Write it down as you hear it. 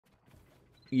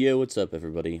Yo, what's up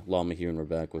everybody? Llama here and we're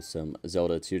back with some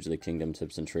Zelda Tears of the Kingdom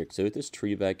tips and tricks. So with this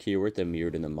tree back here, we're at the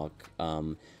Mirrored in the Muck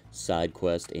side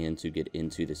quest and to get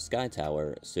into the Sky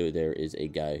Tower. So there is a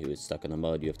guy who is stuck in the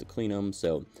mud, you have to clean him.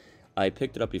 So I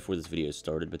picked it up before this video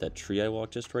started, but that tree I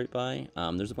walked just right by,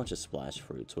 there's a bunch of splash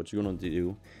fruits. What you're going to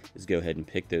do is go ahead and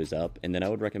pick those up, and then I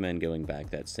would recommend going back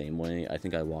that same way. I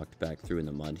think I walked back through in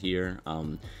the mud here.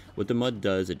 What the mud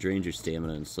does, it drains your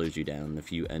stamina and slows you down.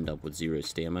 If you end up with 0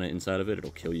 stamina inside of it,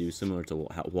 it'll kill you, similar to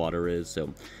how water is.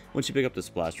 So once you pick up the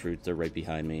splash fruits, they're right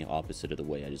behind me, opposite of the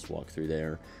way I just walked through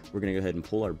there. We're going to go ahead and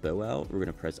pull our bow out. We're going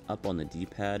to press up on the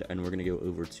D-pad, and we're going to go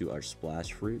over to our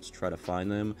splash fruits, try to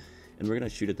find them. And we're going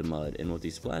to shoot at the mud, and what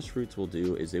these splash fruits will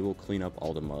do is they will clean up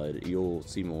all the mud. You'll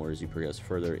see more as you progress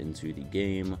further into the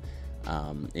game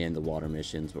and the water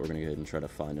missions, but we're going to go ahead and try to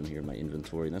find them here in my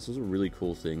inventory. And this is a really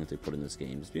cool thing that they put in this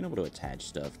game, is being able to attach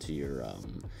stuff to your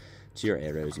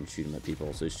arrows and shoot them at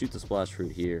people. So shoot the splash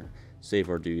fruit here, save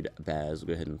our dude Baz, we'll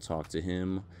go ahead and talk to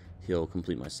him. He'll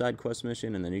complete my side quest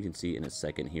mission, and then you can see in a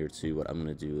second here too, what I'm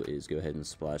going to do is go ahead and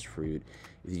splash fruit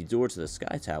the door to the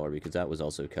Sky Tower, because that was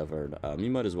also covered. You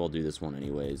might as well do this one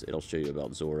anyways. It'll show you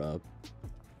about Zora.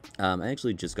 I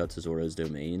actually just got to Zora's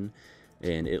domain,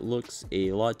 and it looks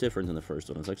a lot different than the first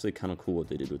one. It's actually kind of cool what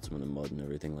they did with some of the mud and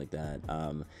everything like that.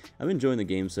 I'm enjoying the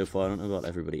game so far. I don't know about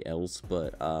everybody else,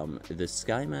 but the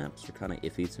sky maps are kind of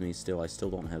iffy to me still. I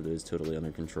still don't have those totally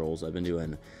under control. So I've been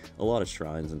doing a lot of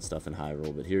shrines and stuff in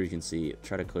Hyrule, but here you can see,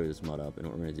 try to clear this mud up, and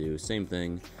what we're going to do, same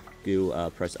thing. Go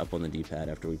press up on the D-pad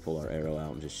after we pull our arrow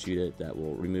out and just shoot it. That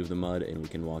will remove the mud and we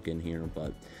can walk in here.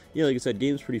 But yeah, like I said,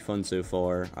 game's pretty fun so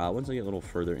far. Once I get a little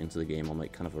further into the game, I'll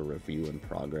make kind of a review in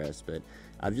progress. But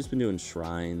I've just been doing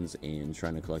shrines and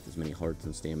trying to collect as many hearts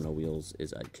and stamina wheels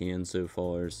as I can so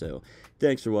far. So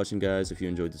thanks for watching, guys. If you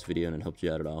enjoyed this video and it helped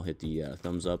you out at all, hit the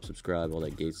thumbs up, subscribe, all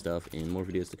that great stuff, and more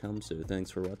videos to come. So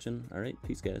thanks for watching. All right,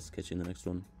 peace, guys. Catch you in the next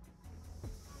one.